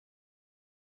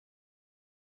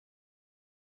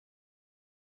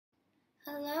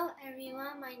Hello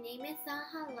everyone, my name is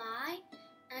Zaha Lai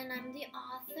and I'm the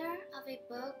author of a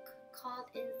book called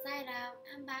Inside Out.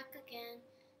 I'm back again.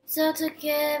 So to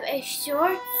give a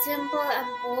short, simple and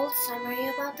bold summary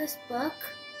about this book,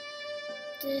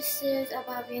 this is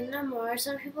about Vietnam War.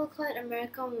 Some people call it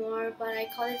American War, but I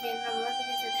call it Vietnam War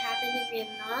because it happened in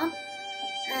Vietnam.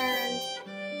 And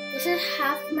this is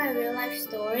half my real life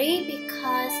story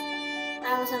because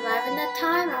I was alive at that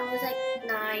time. I was like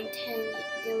 9, 10,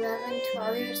 11,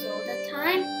 12 years old at the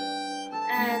time.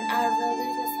 And our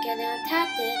village was getting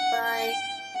attacked by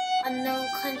unknown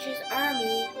country's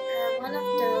army. And one of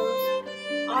those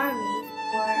armies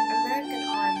were American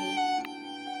army.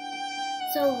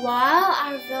 So while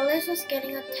our village was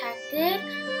getting attacked,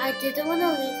 I didn't want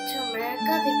to leave to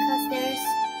America because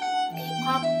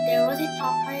there was a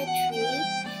papaya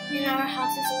tree in our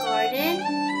house's garden,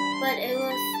 but it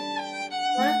was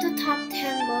one of the top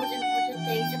 10 most important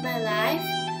things in my life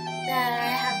that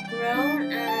I have grown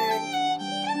and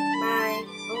my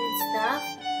own stuff,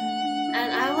 and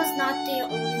I was not the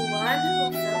only one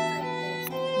who felt like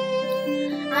this.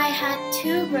 I had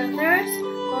two brothers,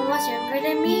 one was younger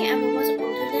than me and one was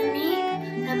older than me,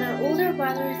 and my older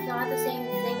brother thought the same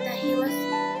thing, that it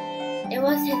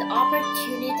was his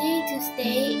opportunity to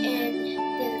stay in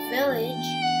the village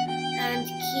and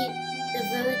keep the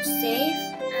village safe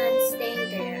and stay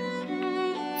there.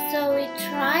 So we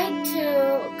tried to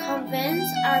convince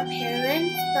our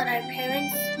parents, but our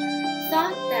parents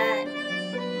thought that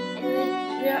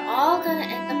we're all gonna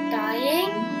end up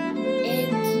dying in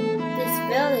this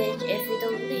village if we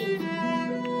don't leave.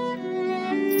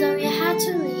 So we had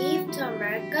to leave to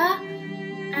America,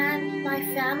 and my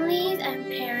families and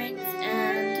parents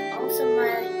and also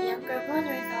my younger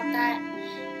brother thought that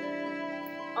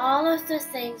all of the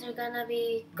things are gonna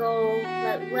go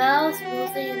well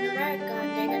smoothly in America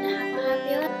and they're gonna have a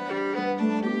happy life.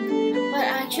 But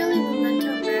actually we went to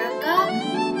America,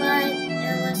 but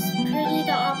it was pretty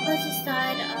the opposite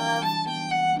side of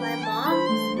my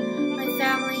mom's, my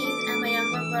family's, and my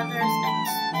younger brother's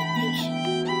expectation.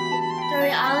 The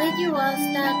reality was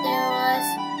that there was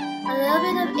a little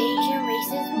bit of Asian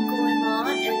racism going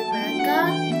on in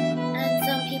America, and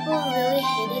some people really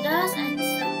hated us and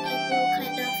some people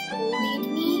kind of bullied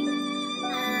me,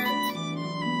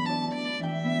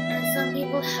 and some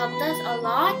people helped us a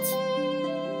lot,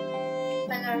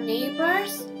 like our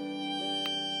neighbors.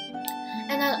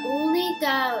 And not only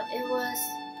that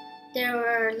there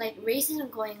were like racism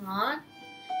going on,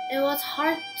 it was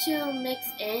hard to mix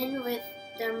in with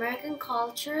the American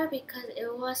culture because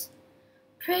it was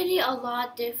pretty a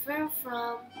lot different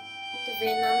from the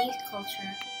Vietnamese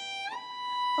culture.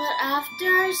 But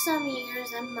after some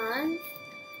years and months,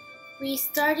 we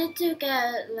started to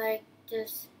get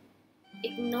just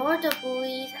ignore the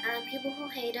bullies and people who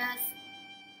hate us.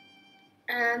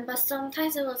 But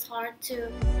sometimes it was hard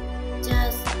to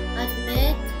just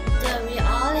admit the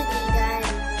reality that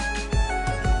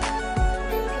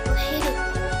people hated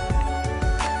me.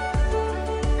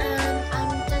 And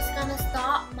I'm just gonna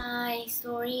stop my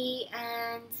story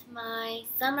and my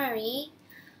summary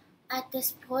at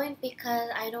this point because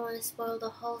I don't want to spoil the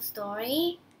whole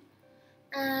story.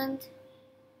 And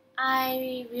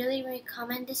I really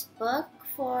recommend this book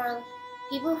for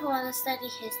people who want to study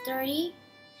history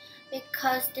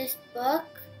because this book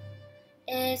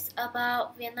is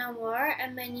about Vietnam War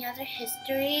and many other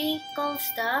historical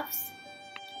stuffs.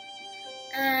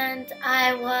 And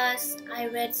I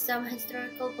read some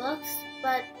historical books,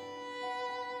 but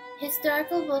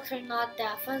historical books are not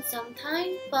that fun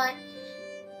sometimes. But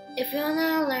if you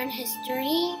wanna learn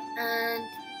history and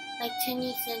like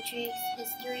 20th century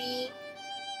history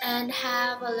and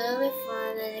have a little bit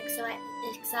fun and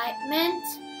excitement,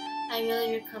 I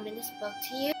really recommend this book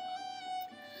to you.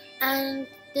 And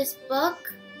this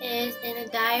book is in a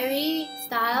diary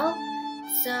style,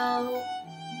 so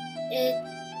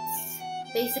it's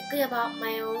basically about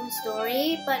my own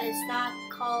story, but it's not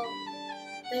called,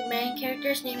 the main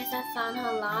character's name is not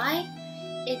Zaha Lai,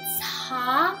 it's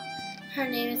Ha. Her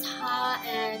name is Ha,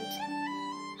 and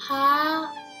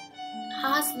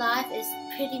Ha's life is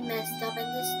pretty messed up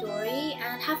in this story,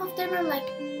 and half of them are like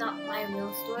not my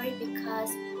real story because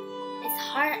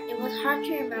it was hard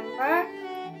to remember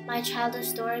my childhood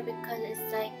story because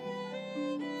it's like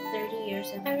 30 years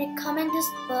ago. I recommend this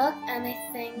book, and I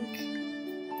think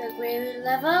the grade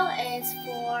level is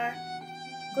for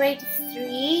grade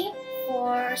 3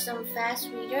 for some fast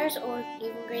readers, or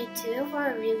even grade 2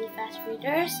 for really fast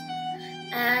readers,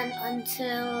 and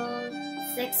until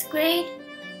 6th grade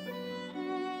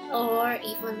or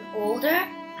even older,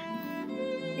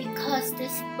 because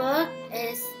this book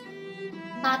is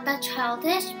not that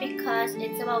childish because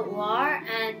it's about war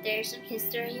and there's some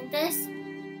history in this.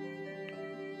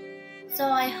 So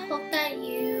I hope that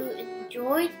you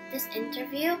enjoyed this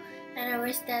interview, and I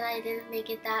wish that I didn't make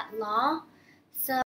it that long. So